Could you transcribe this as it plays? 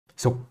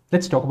So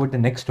let's talk about the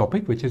next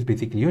topic, which is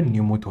basically a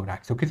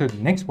pneumothorax. Okay, so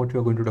next what we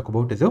are going to talk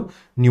about is a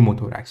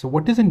pneumothorax. So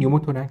what is a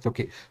pneumothorax?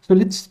 Okay, so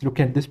let's look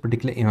at this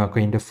particular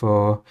kind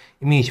of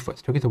image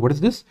first. Okay, so what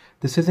is this?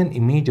 This is an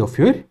image of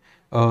your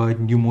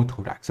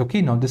pneumothorax.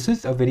 Okay, now this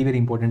is a very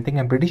important thing.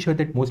 I'm pretty sure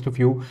that most of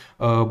you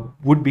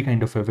would be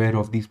kind of aware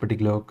of these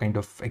particular kind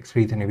of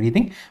x-rays and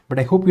everything, but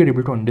I hope you're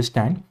able to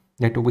understand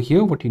that over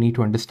here what you need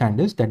to understand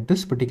is that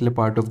this particular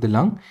part of the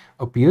lung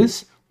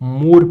appears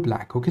more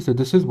black. Okay, so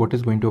this is what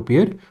is going to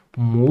appear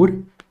more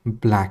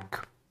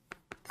black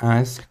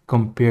as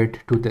compared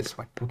to this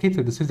one. Okay,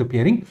 so this is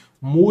appearing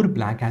more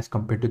black as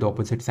compared to the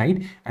opposite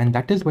side, and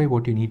that is why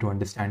what you need to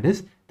understand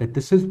is that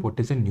this is what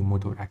is a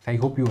pneumothorax. I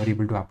hope you are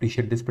able to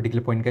appreciate this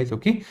particular point, guys.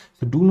 Okay,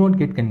 so do not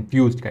get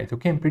confused, guys.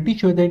 Okay, I'm pretty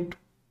sure that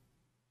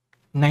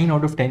 9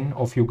 out of 10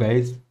 of you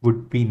guys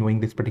would be knowing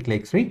this particular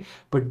x-ray,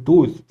 but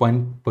those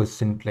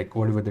 1%, like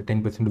whatever the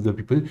 10% of the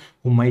people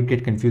who might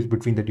get confused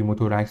between the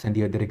pneumothorax and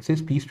the other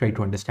x-rays, please try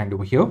to understand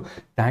over here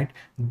that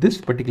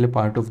this particular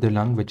part of the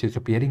lung which is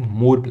appearing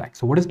more black.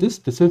 So what is this?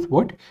 This is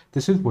what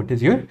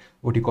is your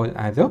what you call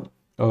as a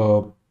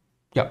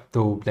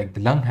so like the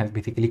lung has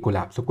basically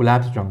collapsed. So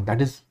collapsed lung,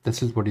 this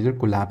is what is a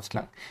collapsed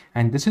lung,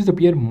 and this is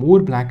appear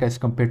more black as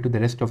compared to the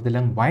rest of the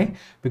lung. Why?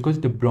 Because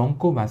the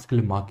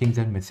bronchovascular markings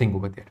are missing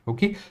over there.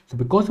 Okay, so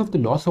because of the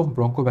loss of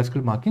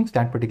bronchovascular markings,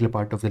 that particular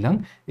part of the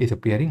lung is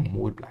appearing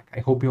more black.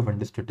 I hope you have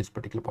understood this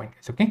particular point,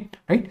 guys. Okay,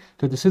 right?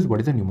 So this is what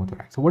is a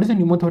pneumothorax. So what is a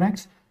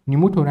pneumothorax?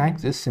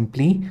 Pneumothorax is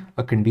simply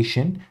a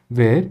condition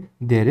where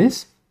there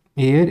is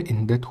air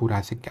in the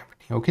thoracic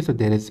cavity. Okay, so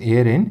there is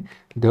air in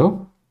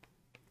the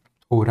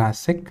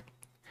thoracic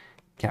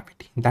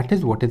cavity. That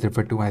is what is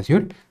referred to as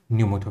your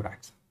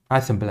pneumothorax.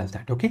 As simple as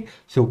that. Okay,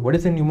 so what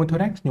is a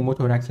pneumothorax?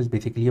 Pneumothorax is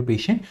basically a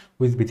patient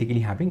who is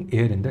basically having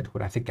air in the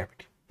thoracic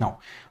cavity. Now,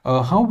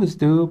 how is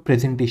the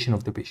presentation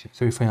of the patient?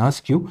 So if I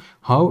ask you,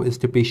 how is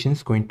the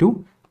patient going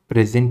to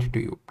present to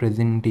you?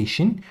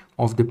 Presentation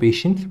of the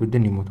patient with the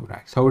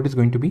pneumothorax, how it is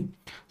going to be?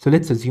 So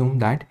let's assume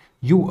that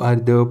you are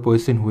the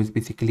person who is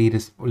basically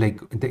like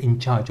in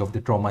charge of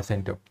the trauma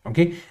center.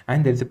 Okay,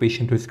 and there is a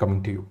patient who is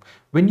coming to you.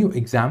 When you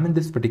examine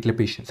this particular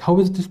patient, how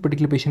is this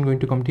particular patient going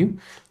to come to you?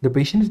 The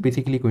patient is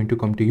basically going to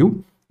come to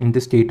you in the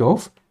state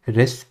of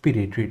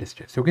respiratory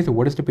distress. Okay, so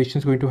what is the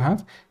patient going to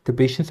have? The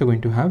patients are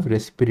going to have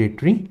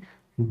respiratory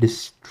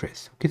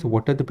distress. Okay, so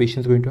what are the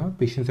patients going to have?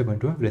 Patients are going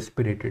to have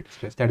respiratory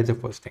distress. That is the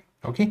first thing.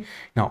 Okay,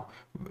 now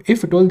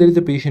if at all there is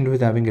a patient who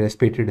is having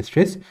respiratory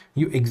distress,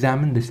 you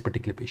examine this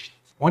particular patient.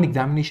 On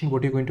examination,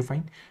 what you're going to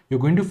find? You're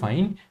going to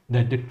find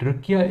that the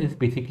trachea is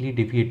basically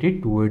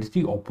deviated towards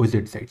the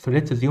opposite side. So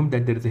let's assume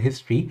that there is a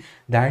history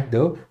that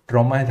the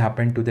trauma has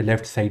happened to the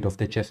left side of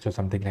the chest or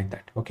something like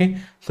that. Okay,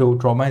 so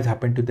trauma has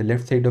happened to the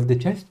left side of the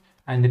chest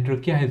and the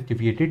trachea has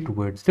deviated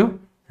towards the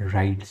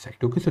right side.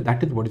 Okay, so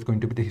that is what is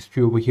going to be the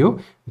history over here.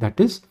 That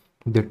is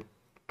the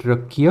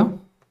trachea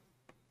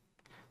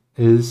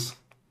is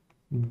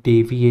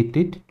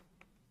deviated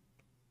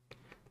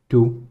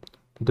to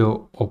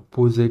the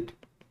opposite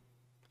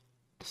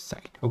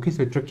side. Okay,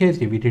 so trachea is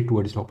deviated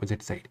towards the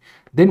opposite side.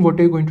 Then what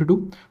are you going to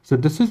do? So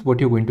this is what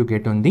you're going to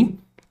get on the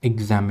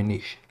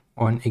examination.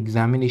 On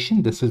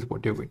examination, this is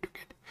what you're going to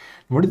get.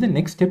 What is the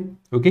next step?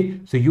 Okay,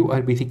 so you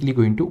are basically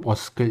going to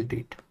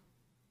auscultate.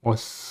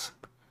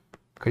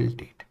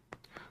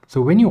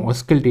 So when you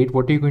auscultate,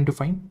 what are you going to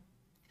find?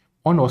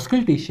 On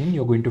auscultation,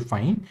 you're going to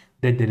find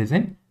that there is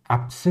an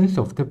absence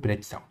of the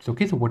breath sounds.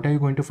 Okay, so what are you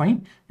going to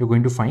find? You're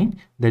going to find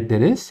that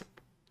there is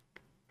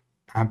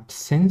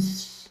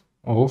absence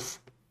of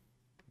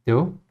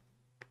the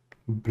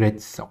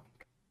breath sound.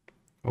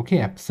 Okay,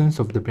 absence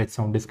of the breath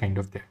sound is kind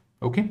of there.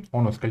 Okay,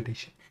 on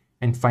auscultation.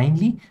 And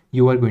finally,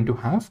 you are going to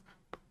have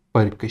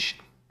percussion.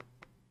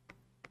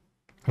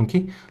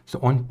 Okay, so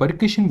on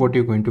percussion, what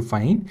you're going to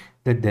find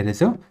that there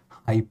is a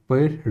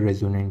hyper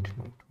resonant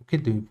note.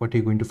 Okay, what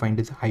you're going to find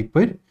is a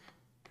hyper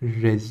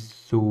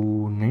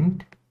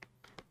resonant.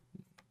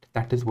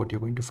 That is what you're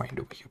going to find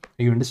over here.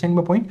 You understand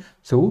my point?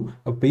 So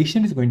a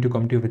patient is going to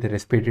come to you with a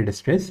respiratory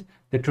distress.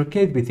 The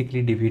trachea is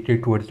basically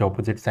deviated towards the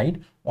opposite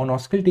side. On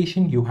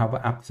auscultation, you have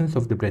an absence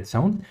of the breath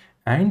sound,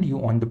 and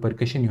you on the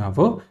percussion, you have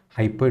a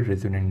hyper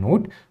resonant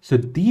note. So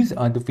these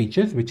are the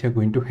features which are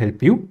going to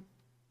help you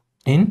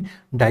in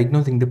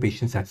diagnosing the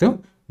patients as a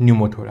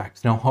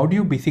pneumothorax. Now, how do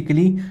you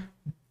basically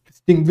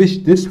distinguish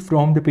this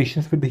from the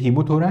patients with the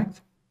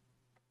hemothorax?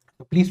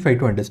 So please try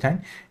to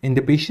understand. In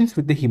the patients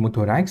with the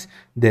hemothorax,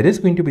 there is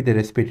going to be the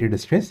respiratory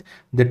distress.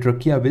 The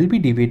trachea will be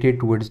deviated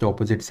towards the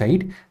opposite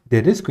side.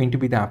 There is going to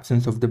be the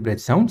absence of the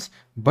breath sounds.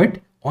 But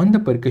on the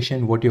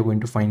percussion, what you're going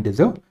to find is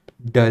a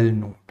dull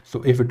note.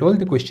 So if at all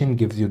the question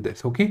gives you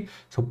this, okay,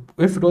 so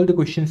if at all the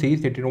question says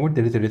that, you know what,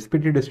 there is a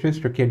respiratory distress,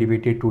 trachea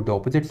deviated to the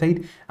opposite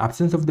side,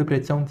 absence of the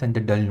breath sounds and the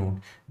dull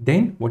note,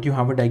 then what you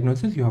have a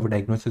diagnosis? You have a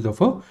diagnosis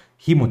of a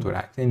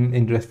hemothorax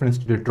in reference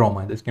to the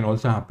trauma. This can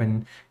also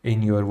happen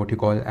in your what you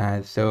call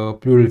as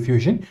pleural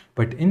effusion,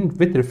 but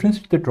with reference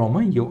to the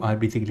trauma, you are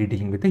basically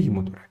dealing with the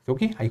hemothorax.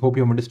 Okay, I hope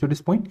you have understood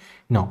this point.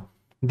 Now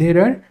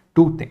there are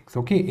two things.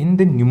 Okay, in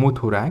the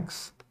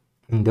pneumothorax,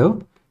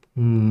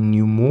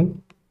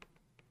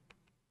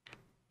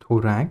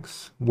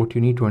 pneumothorax, what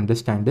you need to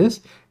understand is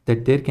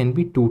that there can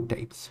be two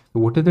types. So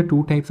what are the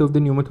two types of the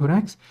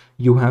pneumothorax?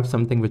 You have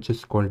something which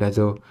is called as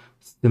a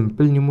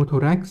simple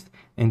pneumothorax,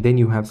 and then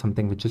you have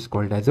something which is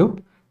called as a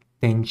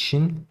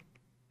tension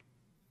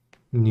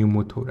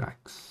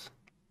pneumothorax.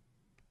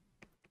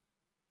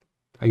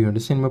 Are you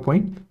understand my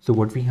point? So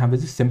what we have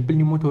is a simple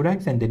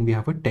pneumothorax, and then we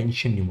have a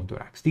tension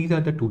pneumothorax. These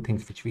are the two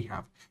things which we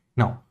have.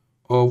 Now,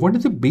 what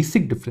is the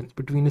basic difference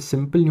between a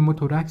simple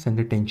pneumothorax and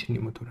a tension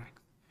pneumothorax?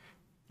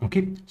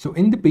 Okay, so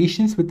in the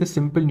patients with the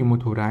simple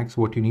pneumothorax,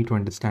 what you need to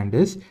understand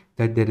is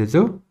that there is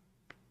a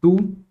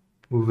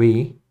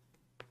two-way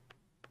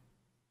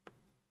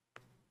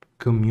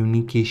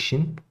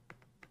communication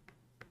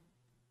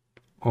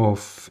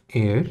of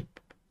air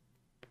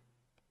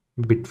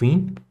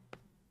between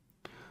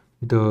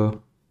the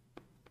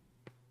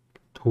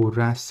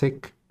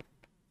thoracic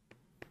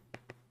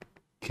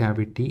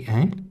cavity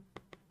and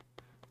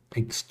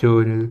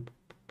external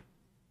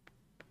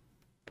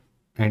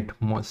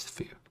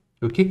atmosphere.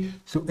 Okay,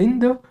 so in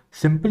the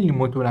simple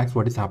pneumothorax,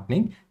 what is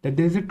happening, that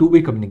there is a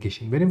two-way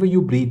communication. Whenever you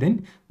breathe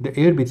in, the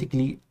air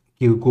basically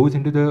goes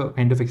into the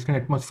kind of external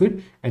atmosphere,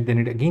 and then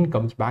it again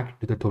comes back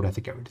to the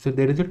thoracic cavity. So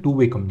there is a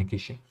two-way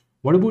communication.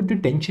 What about the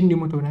tension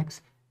pneumothorax?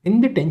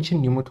 In the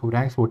tension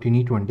pneumothorax, what you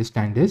need to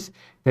understand is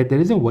that there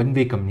is a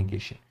one-way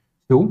communication.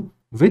 So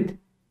with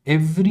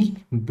every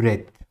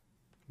breath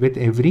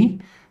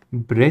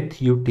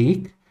you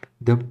take,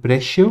 the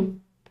pressure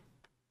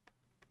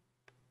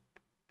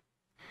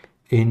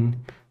in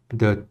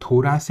the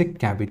thoracic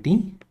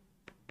cavity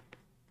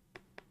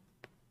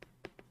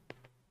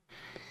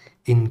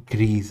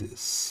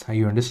increases. Are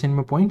you understand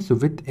my point? So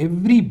with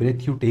every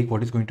breath you take,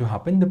 what is going to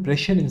happen? The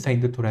pressure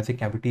inside the thoracic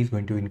cavity is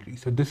going to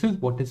increase. So this is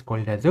what is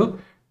called as a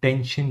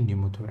tension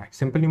pneumothorax.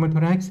 Simple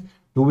pneumothorax,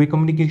 two-way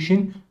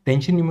communication.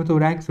 Tension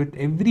pneumothorax, with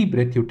every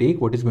breath you take,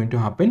 what is going to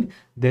happen?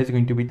 There's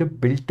going to be the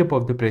build-up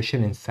of the pressure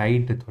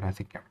inside the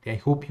thoracic cavity. I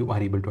hope you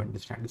are able to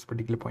understand this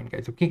particular point,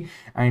 guys. Okay,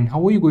 and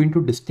how are you going to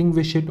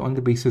distinguish it on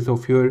the basis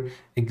of your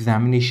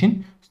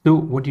examination? So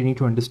what you need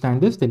to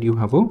understand is that you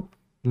have a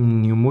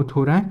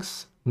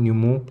pneumothorax. In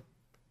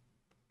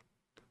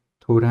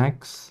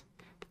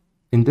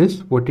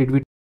this, what do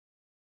you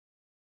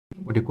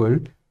call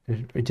it?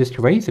 Just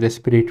revise: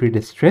 respiratory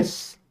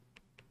distress.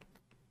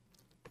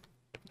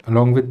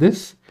 Along with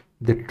this,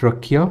 the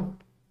trachea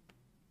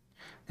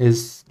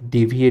is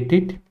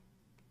deviated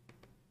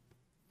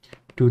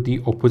to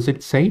the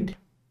opposite side.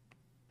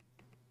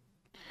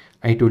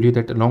 I told you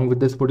that along with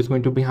this, what is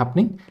going to be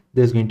happening?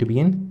 There's going to be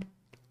an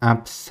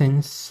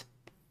absence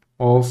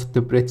of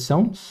the breath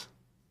sounds.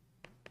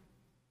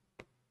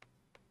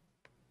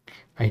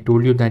 I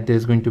told you that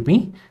there's going to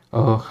be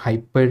a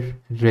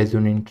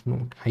hyper-resonant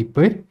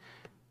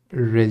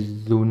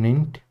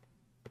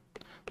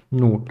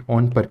note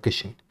on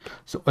percussion.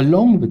 So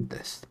along with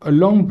this,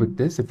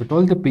 if at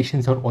all the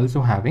patients are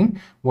also having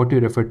what you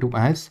refer to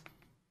as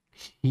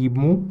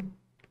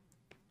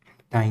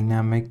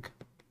hemodynamic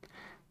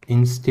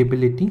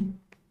instability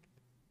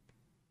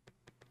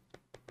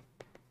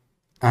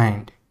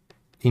and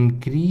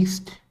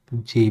increased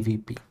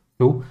JVP.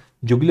 So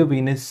jugular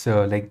venous,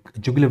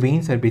 jugular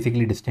veins are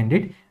basically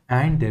distended,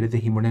 and there is a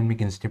hemodynamic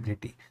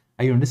instability.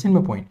 You understand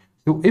my point?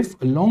 So if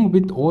along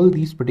with all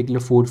these particular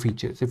four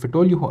features, if at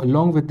all you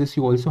along with this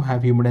you also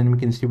have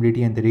hemodynamic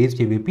instability and the raised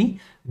JVP,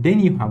 then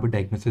you have a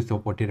diagnosis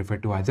of what you refer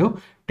to as a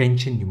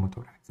tension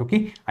pneumothorax.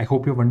 Okay, I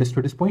hope you have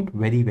understood this point.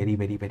 Very, very,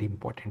 very, very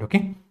important.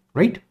 Okay,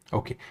 right?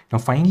 Okay, now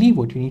finally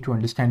what you need to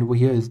understand over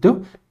here is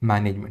the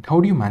management. How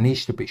do you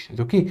manage the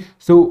patients? Okay,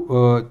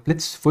 so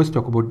let's first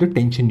talk about the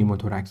tension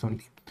pneumothorax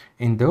only.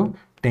 In the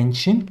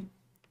tension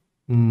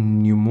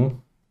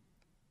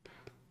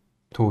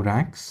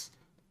pneumothorax,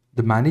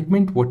 the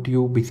management, what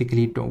you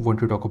basically want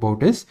to talk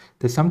about is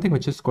there's something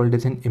which is called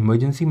as an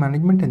emergency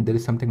management, and there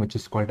is something which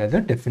is called as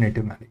a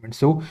definitive management.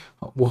 So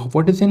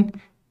what is an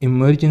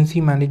emergency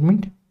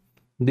management?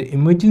 The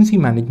emergency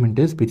management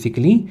is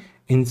basically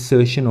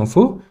insertion of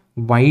a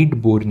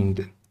wide bore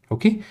needle.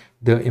 Okay,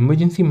 the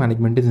emergency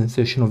management is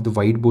insertion of the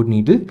wide bore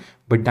needle,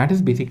 but that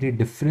is basically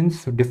different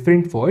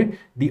for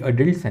the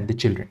adults and the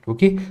children.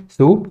 Okay,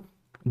 so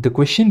the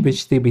question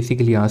which they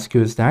basically ask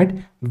you is that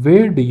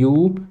where do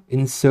you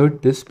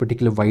insert this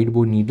particular wide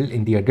bore needle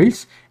in the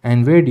adults,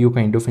 and where do you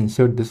kind of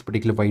insert this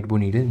particular wide bore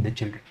needle in the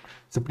children?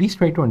 So please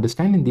try to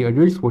understand. In the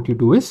adults, what you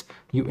do is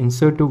you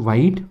insert a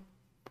wide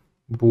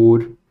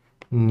bore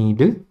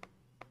needle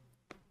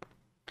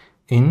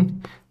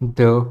in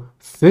the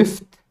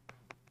 5th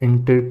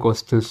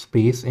intercostal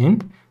space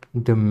in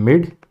the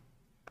mid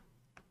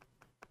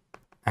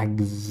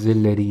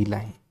axillary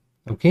line.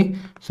 Okay,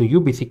 so you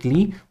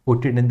basically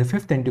put it in the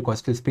 5th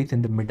intercostal space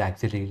in the mid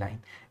axillary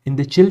line. In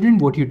the children,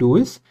 what you do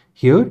is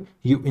here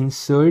you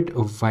insert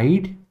a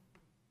wide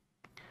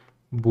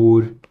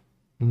bore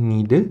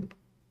needle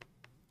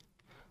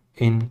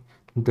in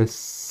the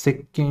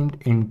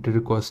 2nd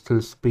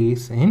intercostal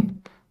space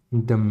in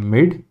the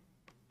mid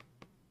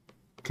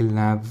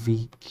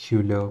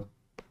clavicular.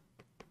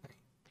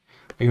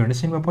 Are you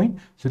understanding my point?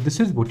 So this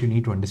is what you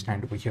need to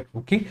understand over here.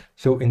 Okay,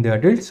 so in the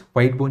adults,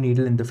 wide bore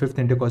needle in the fifth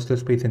intercostal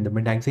space in the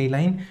mid-axial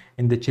line.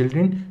 In the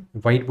children,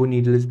 wide bore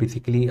needle is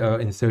basically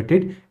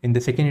inserted in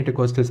the second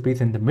intercostal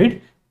space in the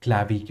mid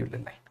clavicular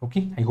line.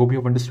 Okay, I hope you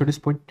have understood this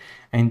point.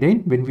 And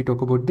then when we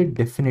talk about the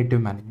definitive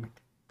management,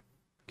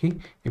 okay,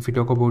 if we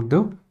talk about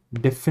the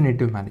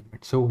definitive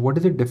management, so what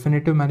is the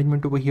definitive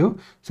management over here?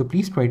 So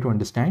please try to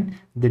understand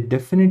the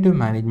definitive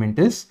management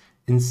is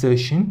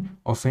insertion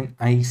of an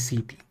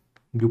ICD.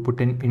 You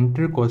put an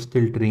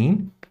intercostal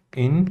drain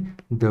in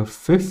the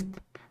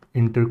fifth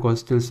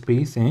intercostal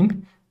space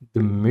and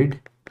the mid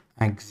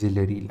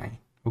axillary line.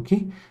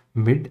 Okay,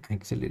 mid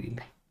axillary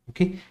line.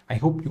 Okay, I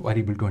hope you are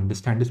able to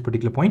understand this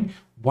particular point.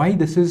 Why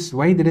there is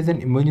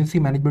an emergency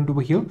management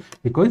over here?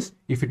 Because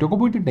if you talk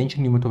about the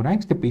tension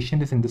pneumothorax, the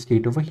patient is in the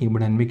state of a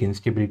hemodynamic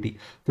instability.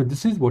 So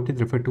this is what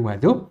is referred to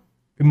as a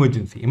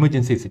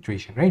emergency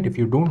situation, right? If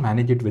you don't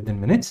manage it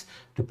within minutes,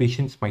 the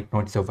patients might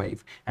not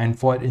survive. And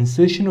for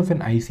insertion of an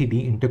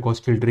ICD,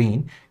 intercostal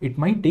drain, it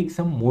might take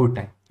some more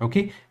time.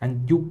 Okay,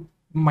 and you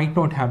might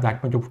not have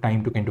that much of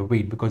time to kind of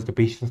wait because the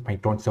patients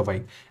might not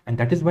survive. And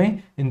that is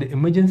why in the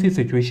emergency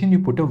situation, you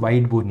put a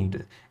wide bore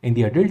needle. In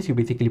the adults, you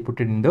basically put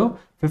it in the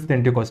fifth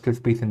intercostal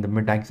space in the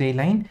mid-axial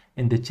line.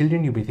 In the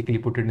children, you basically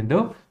put it in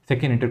the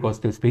second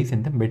intercostal space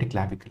in the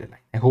mid-clavicular line.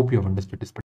 I hope you have understood this.